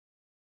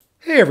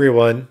Hey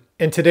everyone!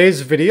 In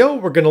today's video,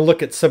 we're going to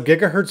look at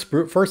sub-gigahertz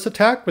brute force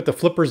attack with the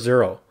Flipper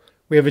Zero.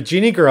 We have a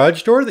Genie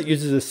garage door that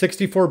uses a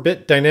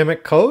 64-bit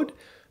dynamic code.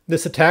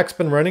 This attack's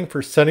been running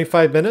for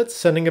 75 minutes,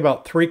 sending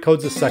about 3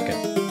 codes a second.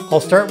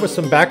 I'll start with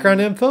some background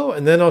info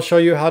and then I'll show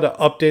you how to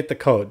update the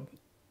code.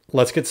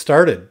 Let's get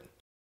started.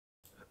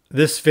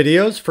 This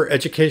video is for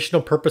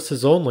educational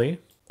purposes only.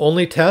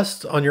 Only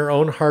test on your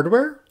own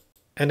hardware.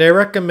 And I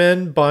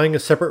recommend buying a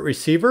separate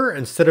receiver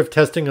instead of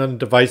testing on a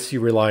device you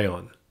rely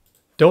on.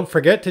 Don't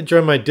forget to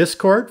join my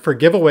Discord for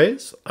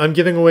giveaways. I'm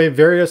giving away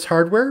various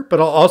hardware,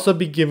 but I'll also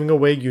be giving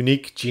away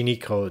unique Genie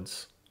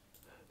codes.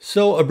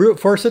 So a brute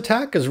force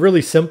attack is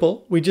really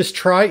simple. We just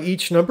try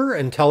each number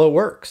until it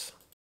works.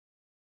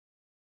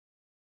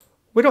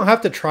 We don't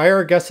have to try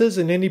our guesses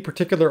in any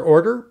particular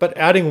order, but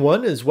adding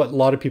 1 is what a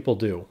lot of people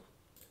do.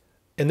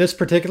 In this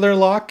particular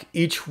lock,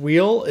 each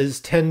wheel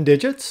is 10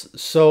 digits,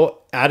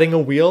 so adding a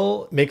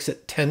wheel makes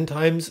it 10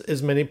 times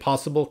as many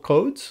possible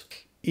codes.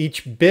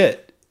 Each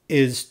bit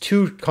is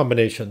 2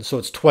 combinations, so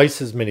it's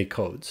twice as many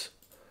codes.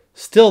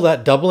 Still,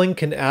 that doubling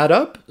can add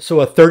up, so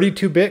a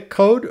 32-bit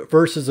code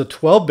versus a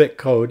 12-bit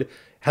code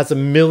has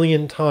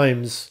 1,000,000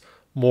 times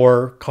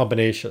more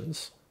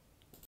combinations.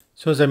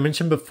 So as I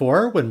mentioned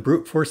before, when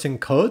brute forcing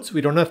codes,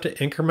 we don't have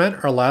to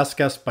increment our last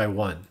guess by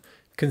 1.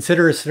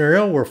 Consider a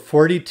scenario where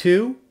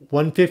 42,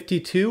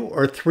 152,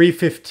 or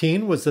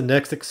 315 was the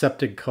next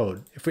accepted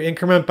code. If we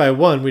increment by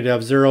 1, we'd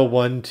have 0,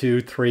 1,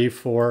 2, 3,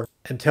 4,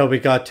 until we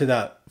got to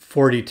that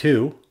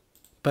 42.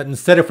 But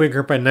instead, if we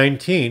increment by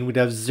 19, we'd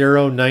have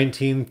 0,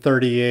 19,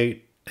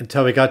 38,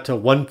 until we got to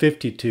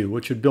 152,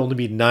 which would only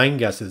be 9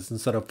 guesses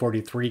instead of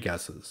 43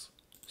 guesses.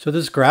 So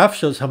this graph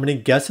shows how many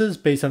guesses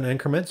based on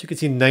increments. You can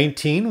see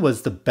 19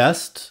 was the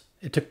best.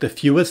 It took the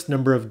fewest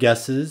number of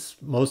guesses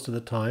most of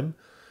the time.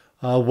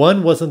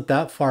 1 wasn't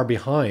that far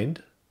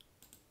behind.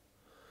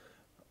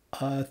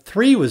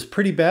 3 was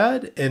pretty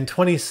bad, and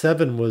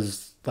 27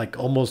 was like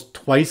almost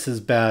twice as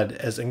bad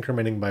as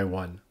incrementing by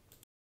 1.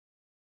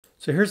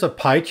 So here's a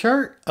pie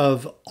chart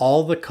of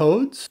all the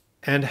codes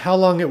and how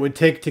long it would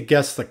take to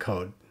guess the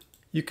code.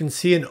 You can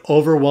see an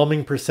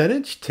overwhelming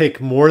percentage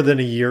take more than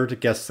a year to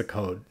guess the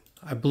code.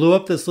 I blew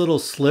up this little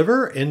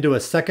sliver into a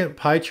second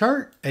pie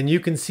chart, and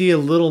you can see a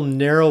little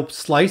narrow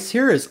slice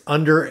here is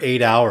under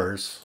 8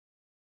 hours.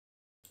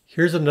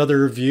 Here's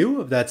another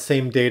view of that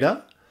same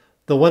data.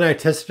 The one I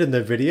tested in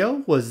the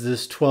video was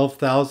this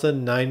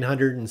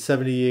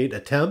 12,978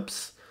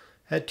 attempts.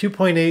 At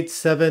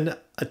 2.87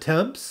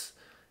 attempts,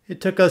 it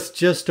took us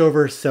just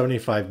over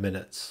 75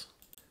 minutes.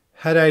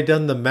 Had I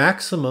done the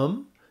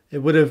maximum, it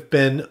would have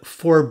been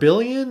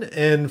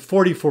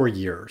 4,044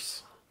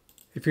 years.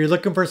 If you're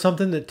looking for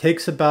something that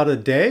takes about a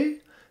day,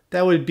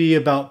 that would be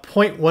about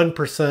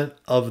 0.1%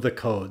 of the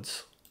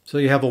codes. So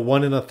you have a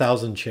 1 in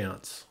 1,000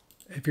 chance.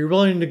 If you're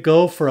willing to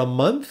go for a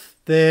month,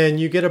 then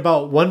you get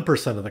about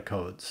 1% of the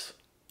codes.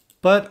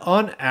 But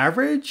on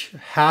average,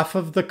 half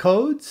of the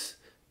codes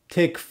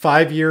take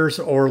 5 years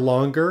or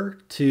longer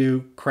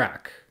to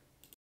crack.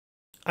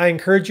 I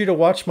encourage you to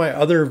watch my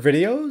other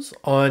videos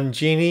on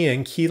Genie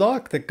and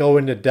KeeLoq that go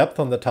into depth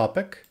on the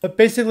topic. But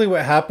basically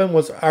what happened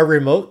was our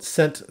remote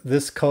sent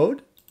this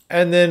code,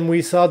 and then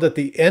we saw that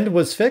the end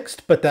was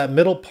fixed, but that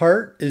middle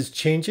part is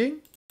changing.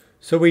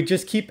 So we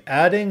just keep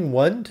adding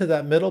 1 to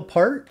that middle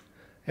part,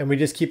 and we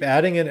just keep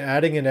adding and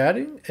adding and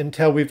adding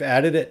until we've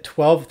added it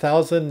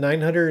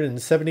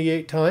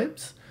 12,978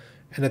 times.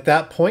 And at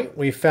that point,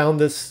 we found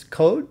this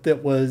code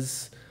that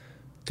was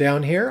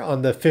down here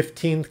on the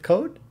 15th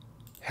code.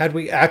 Had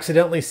we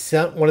accidentally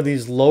sent one of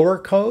these lower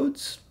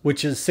codes,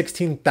 which is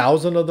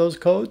 16,000 of those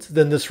codes,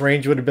 then this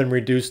range would have been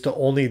reduced to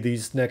only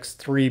these next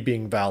 3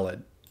 being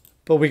valid.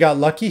 But we got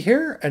lucky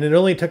here, and it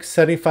only took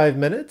 75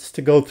 minutes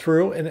to go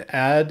through and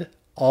add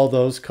all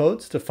those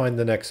codes to find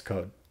the next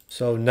code.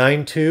 So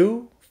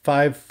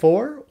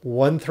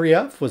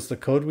 925413F was the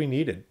code we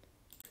needed.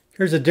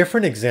 Here's a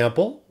different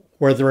example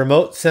where the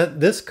remote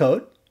sent this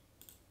code,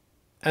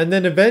 and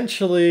then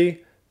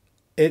eventually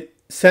it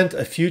sent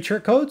a future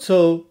code.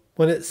 So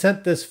when it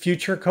sent this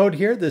future code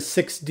here, the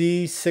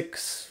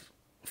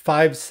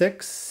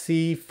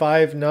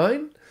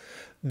 6D656C59,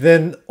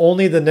 then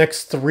only the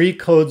next 3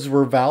 codes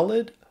were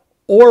valid,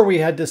 or we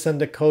had to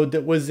send a code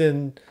that was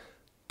in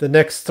the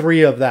next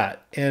 3 of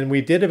that. And we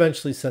did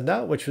eventually send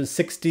that, which was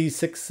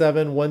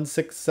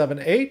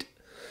 6D671678.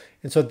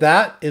 And so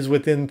that is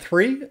within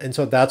 3, and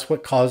so that's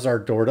what caused our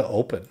door to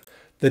open.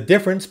 The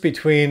difference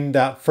between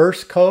that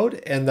first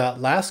code and that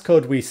last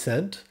code we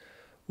sent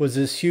was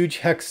this huge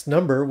hex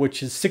number,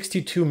 which is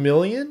 62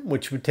 million,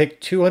 which would take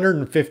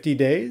 250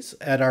 days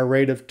at our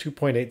rate of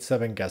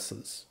 2.87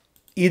 guesses.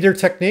 Either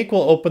technique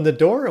will open the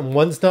door, and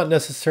one's not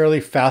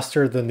necessarily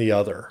faster than the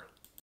other.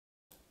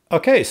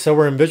 Okay, so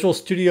we're in Visual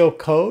Studio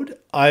Code.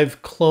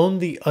 I've cloned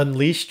the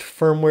Unleashed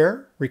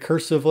firmware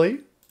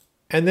recursively.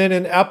 And then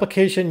in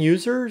Application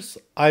Users,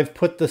 I've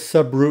put the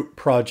subroot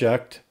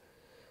project,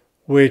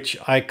 which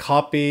I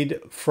copied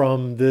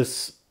from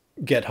this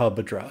GitHub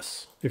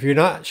address. If you're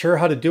not sure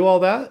how to do all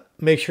that,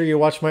 make sure you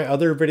watch my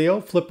other video,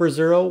 Flipper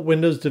Zero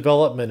Windows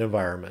Development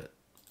Environment.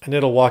 and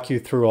it'll walk you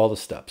through all the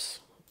steps.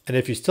 And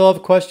if you still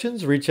have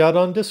questions, reach out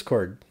on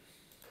Discord.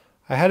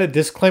 I had a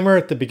disclaimer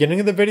at the beginning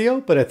of the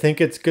video, but I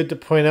think it's good to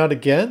point out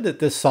again that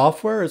this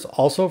software is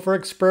also for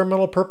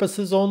experimental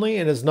purposes only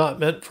and is not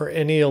meant for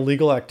any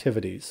illegal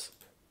activities.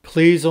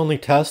 Please only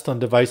test on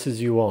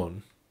devices you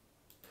own.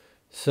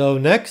 So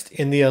next,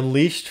 in the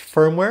unleashed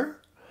firmware,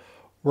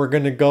 we're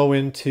going to go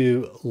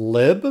into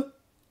lib,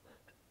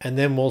 and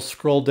then we'll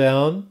scroll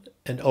down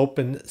and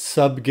open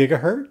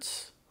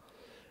sub-gigahertz.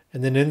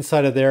 And then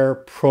inside of there,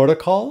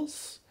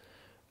 protocols.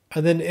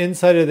 And then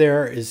inside of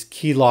there is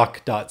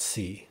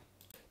KeeLoq.c.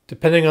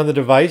 Depending on the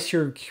device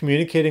you're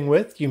communicating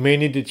with, you may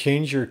need to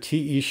change your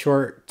TE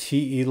short,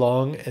 TE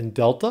long, and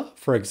delta.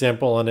 For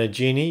example, on a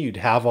Genie, you'd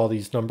have all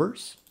these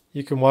numbers.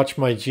 You can watch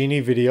my Genie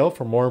video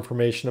for more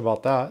information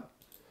about that.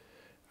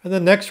 And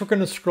then next we're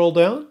going to scroll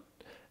down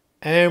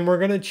and we're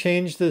going to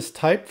change this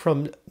type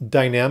from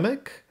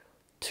dynamic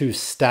to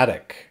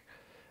static.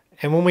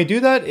 And when we do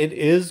that, it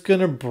is going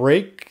to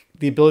break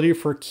the ability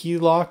for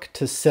KeeLoq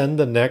to send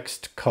the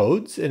next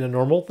codes in a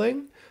normal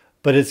thing,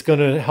 but it's going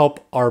to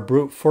help our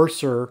brute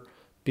forcer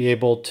be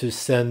able to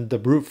send the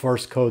brute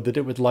force code that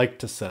it would like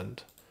to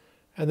send.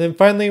 And then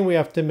finally, we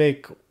have to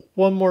make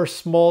one more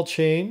small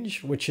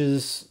change, which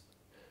is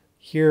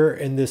here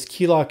in this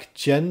KeeLoq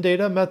gen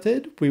data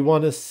method. We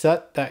want to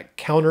set that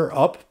counter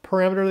up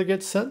parameter that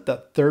gets sent,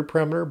 that third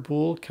parameter,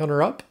 bool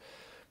counter up.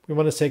 We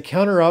want to say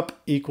counter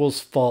up equals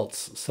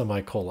false,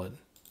 semicolon.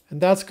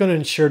 And that's going to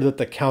ensure that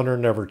the counter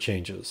never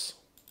changes.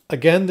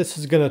 Again, this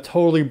is going to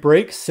totally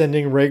break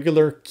sending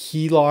regular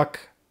KeeLoq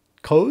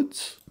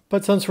codes.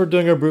 But since we're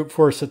doing a brute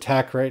force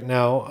attack right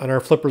now and our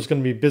flipper is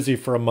going to be busy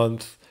for a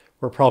month,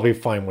 we're probably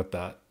fine with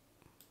that.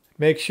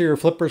 Make sure your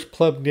flipper's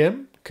plugged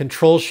in.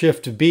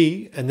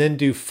 Control-Shift-B, and then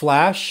do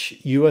flash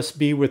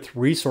USB with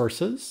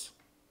resources.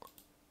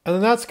 And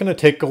then that's going to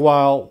take a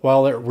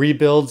while it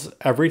rebuilds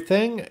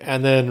everything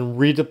and then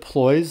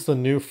redeploys the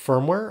new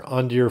firmware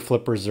onto your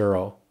Flipper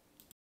Zero.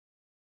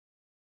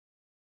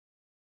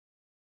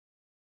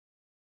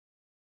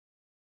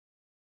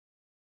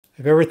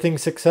 If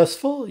everything's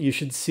successful, you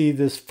should see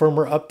this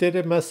firmware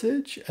updated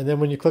message. And then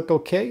when you click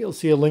OK, you'll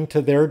see a link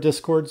to their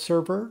Discord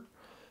server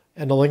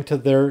and a link to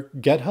their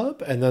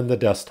GitHub and then the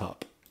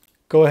desktop.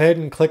 Go ahead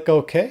and click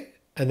OK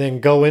and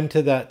then go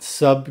into that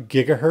sub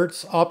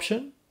gigahertz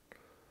option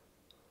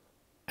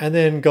and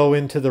then go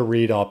into the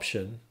read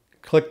option.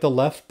 Click the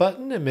left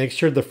button and make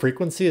sure the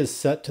frequency is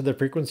set to the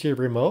frequency of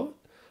remote.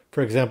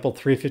 For example,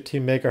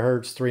 315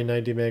 megahertz,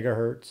 390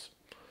 megahertz.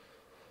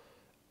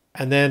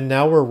 And then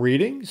now we're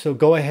reading. So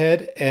go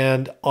ahead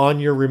and on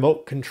your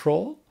remote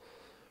control,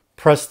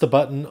 press the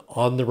button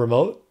on the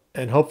remote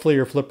and hopefully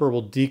your flipper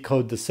will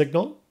decode the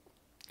signal.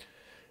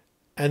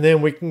 And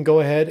then we can go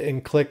ahead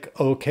and click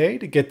OK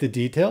to get the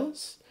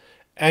details.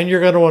 And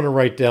you're going to want to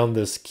write down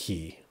this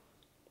key.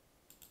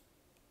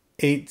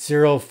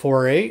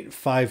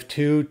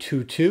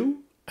 80485222.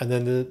 And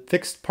then the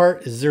fixed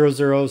part is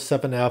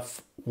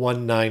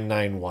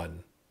 007F1991.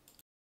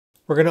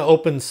 We're going to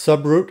open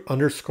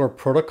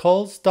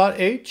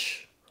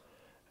subroot_protocols.h.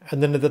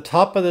 And then at the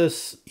top of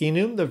this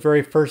enum, the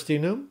very first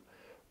enum,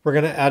 we're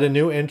going to add a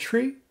new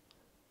entry.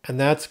 And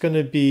that's going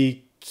to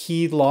be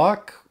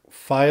KeeLoq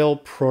file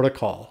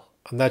protocol.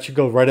 And that should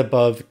go right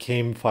above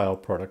came file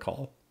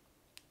protocol.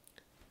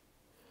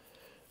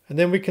 And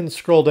then we can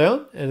scroll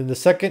down. And in the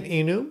second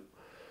enum,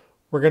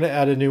 we're going to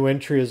add a new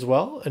entry as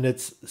well. And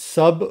it's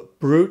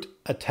subbrute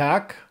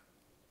attack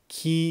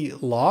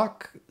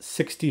KeeLoq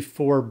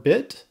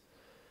 64-bit.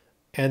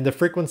 And the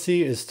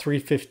frequency is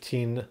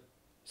 315,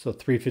 so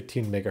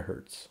 315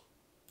 megahertz.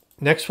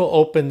 Next, we'll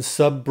open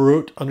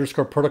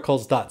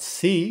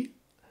subroot_protocols.c.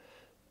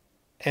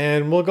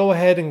 And we'll go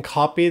ahead and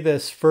copy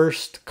this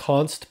first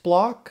const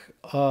block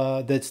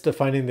that's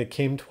defining the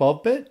CAME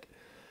 12-bit.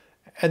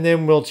 And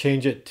then we'll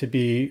change it to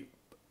be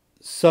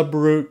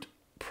subroot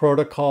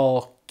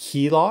protocol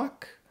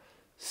KeeLoq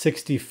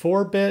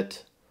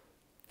 64-bit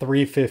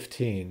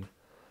 315.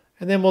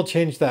 And then we'll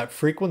change that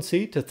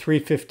frequency to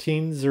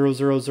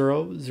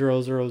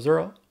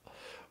 315.000.000.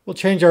 We'll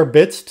change our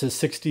bits to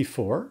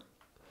 64.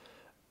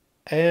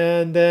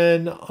 And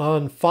then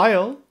on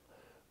file,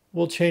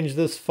 we'll change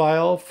this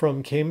file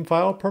from CAME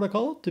file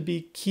protocol to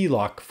be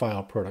KeeLoq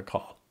file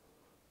protocol.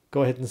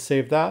 Go ahead and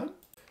save that.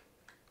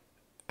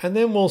 And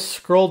then we'll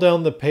scroll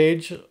down the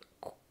page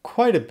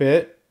quite a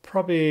bit,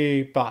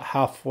 probably about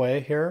halfway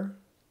here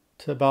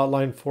to about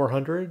line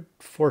 400,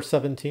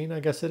 417, I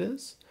guess it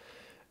is.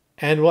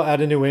 And we'll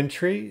add a new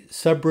entry,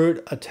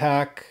 subroot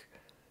attack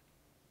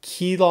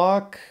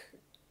KeeLoq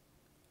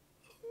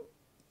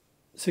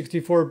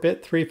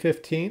 64-bit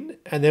 315.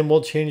 And then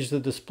we'll change the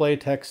display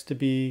text to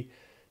be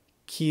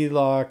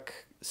KeeLoq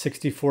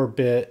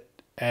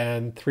 64-bit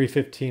and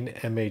 315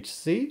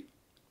 MHz.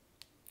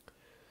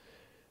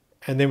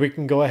 And then we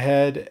can go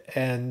ahead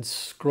and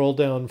scroll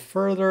down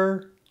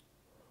further.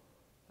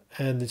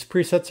 And these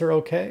presets are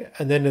okay.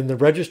 And then in the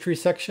registry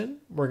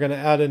section, we're going to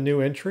add a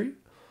new entry.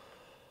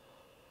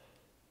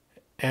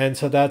 And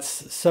so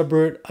that's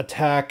subroot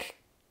attack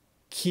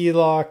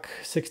KeeLoq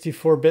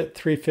 64-bit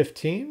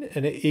 315,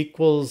 and it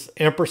equals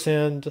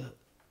ampersand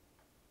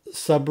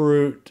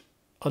subroot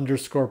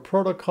underscore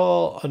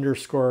protocol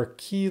underscore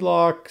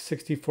KeeLoq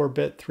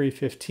 64-bit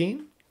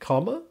 315,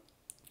 comma.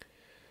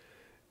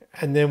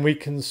 And then we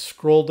can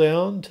scroll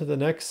down to the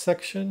next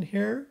section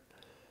here.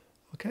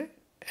 Okay.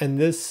 And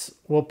this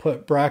will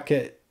put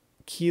bracket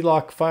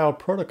KeeLoq file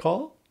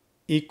protocol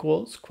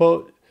equals,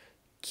 quote,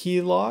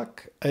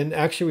 KeeLoq. And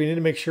actually, we need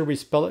to make sure we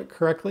spell it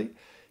correctly.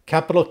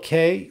 Capital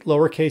K,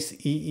 lowercase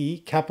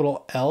ee,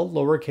 capital L,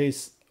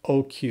 lowercase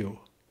oq,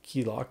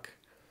 KeeLoq.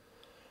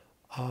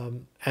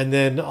 And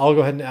then I'll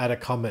go ahead and add a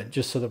comment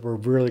just so that we're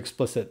really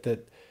explicit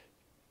that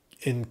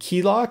in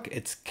KeeLoq,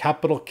 it's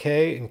capital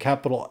K and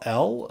capital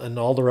L, and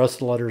all the rest of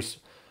the letters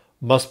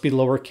must be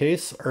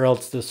lowercase, or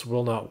else this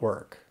will not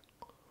work.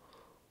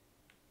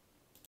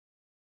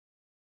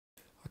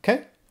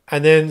 Okay,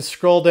 and then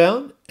scroll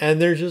down,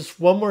 and there's just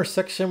one more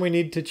section we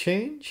need to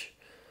change,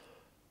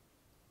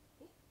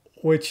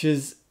 which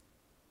is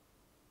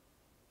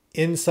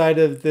inside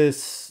of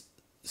this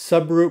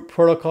subroot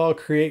protocol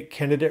create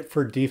candidate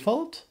for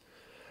default.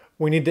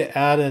 We need to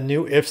add a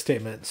new if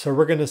statement. So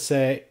we're going to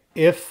say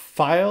if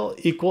file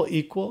equal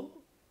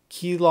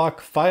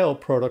KeeLoq file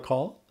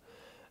protocol,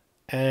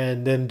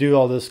 and then do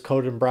all this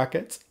code in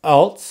brackets,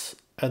 else,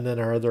 and then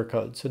our other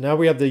code. So now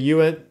we have the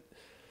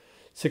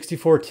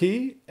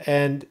uint64t,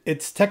 and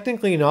it's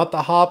technically not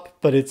the hop,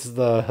 but it's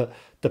the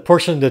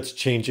portion that's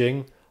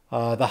changing.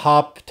 The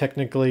hop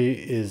technically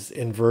is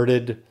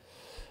inverted,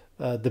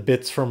 the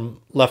bits from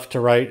left to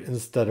right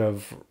instead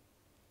of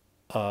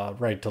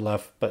right to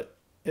left, but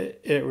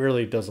it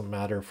really doesn't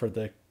matter for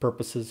the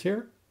purposes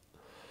here.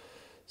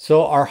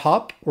 So our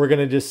hop, we're going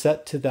to just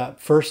set to that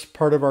first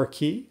part of our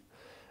key.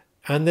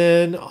 And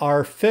then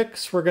our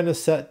fix, we're going to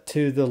set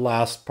to the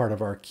last part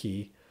of our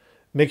key.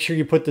 Make sure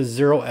you put the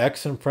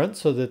 0x in front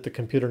so that the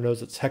computer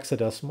knows it's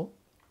hexadecimal.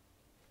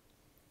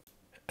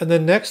 And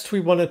then next we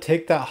want to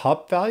take that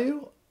hop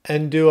value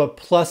and do a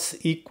plus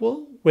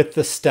equal with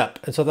the step.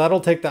 And so that'll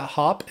take that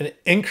hop and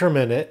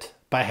increment it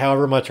by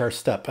however much our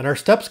step. And our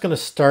step's going to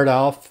start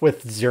off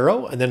with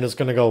 0, and then it's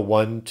going to go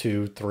 1,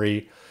 2,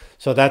 3.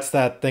 So that's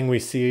that thing we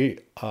see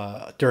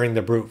during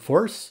the brute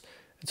force.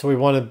 And so we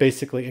want to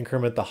basically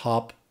increment the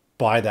hop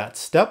by that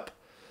step.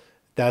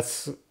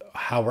 That's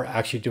how we're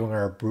actually doing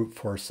our brute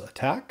force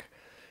attack.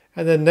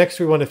 And then next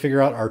we want to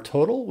figure out our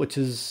total, which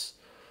is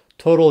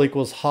total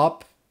equals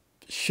hop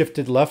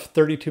shifted left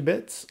 32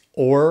 bits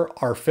or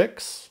our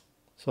fix.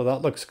 So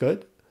that looks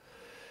good.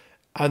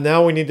 And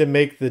now we need to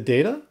make the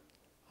data.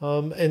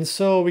 And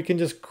so we can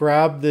just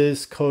grab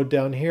this code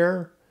down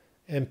here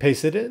and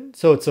paste it in.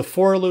 So it's a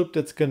for loop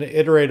that's going to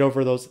iterate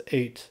over those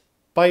 8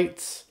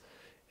 bytes.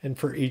 And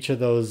for each of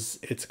those,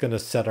 it's going to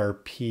set our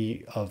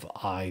P of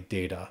I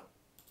data.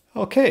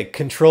 Okay,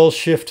 Control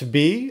Shift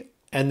B,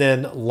 and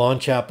then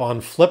Launch App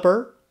on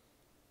Flipper.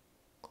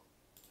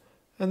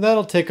 And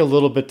that'll take a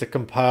little bit to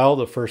compile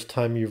the first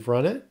time you've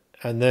run it.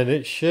 And then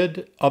it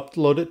should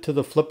upload it to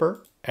the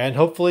Flipper. And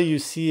hopefully you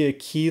see a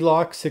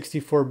KeeLoq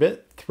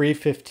 64-bit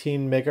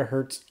 315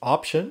 megahertz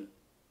option.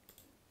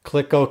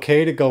 Click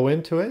OK to go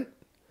into it.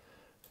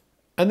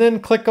 And then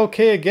click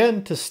OK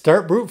again to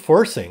start brute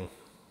forcing.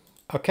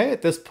 Okay,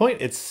 at this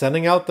point, it's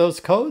sending out those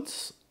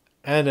codes.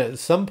 And at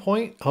some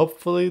point,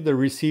 hopefully the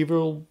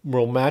receiver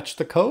will match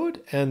the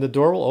code and the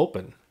door will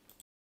open.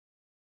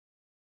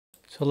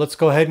 So let's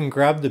go ahead and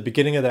grab the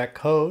beginning of that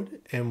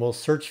code and we'll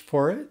search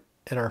for it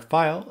in our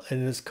file.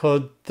 And it's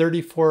code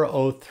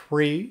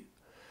 3403.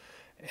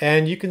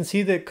 And you can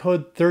see that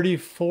code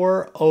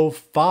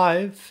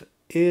 3405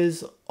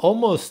 is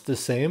almost the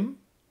same.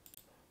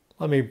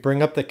 Let me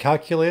bring up the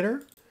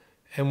calculator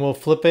and we'll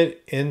flip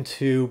it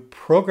into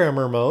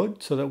programmer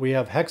mode so that we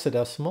have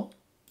hexadecimal.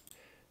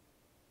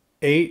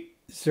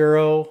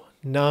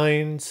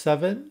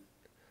 8097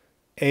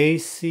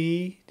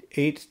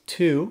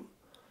 AC82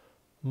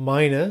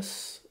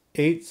 minus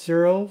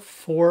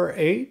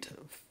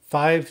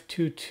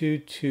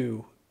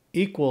 80485222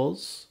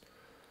 equals,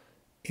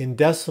 in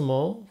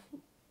decimal,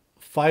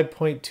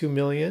 5.2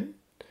 million.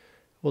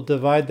 We'll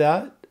divide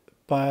that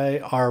by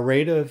our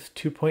rate of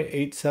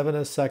 2.87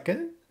 a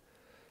second.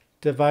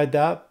 Divide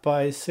that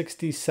by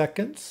 60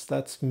 seconds,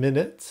 that's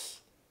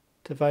minutes.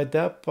 Divide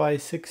that by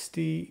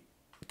 60,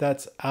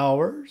 that's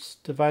hours.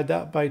 Divide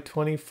that by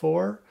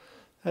 24,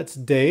 that's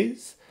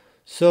days.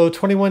 So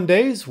 21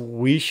 days,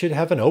 we should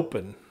have an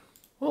open.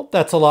 Well,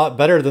 that's a lot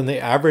better than the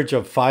average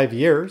of 5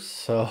 years,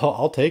 so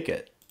I'll take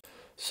it.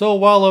 So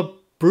while a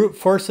brute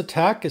force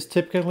attack is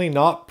typically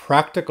not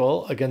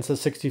practical against a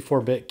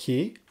 64-bit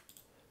key,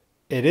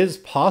 it is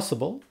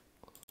possible.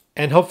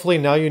 And hopefully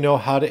now you know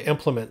how to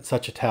implement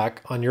such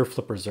attack on your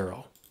Flipper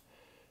Zero.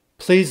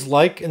 Please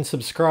like and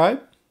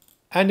subscribe.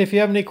 And if you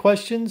have any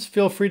questions,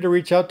 feel free to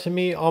reach out to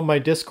me on my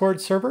Discord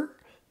server.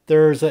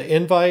 There's an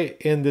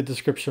invite in the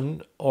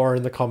description or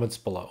in the comments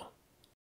below.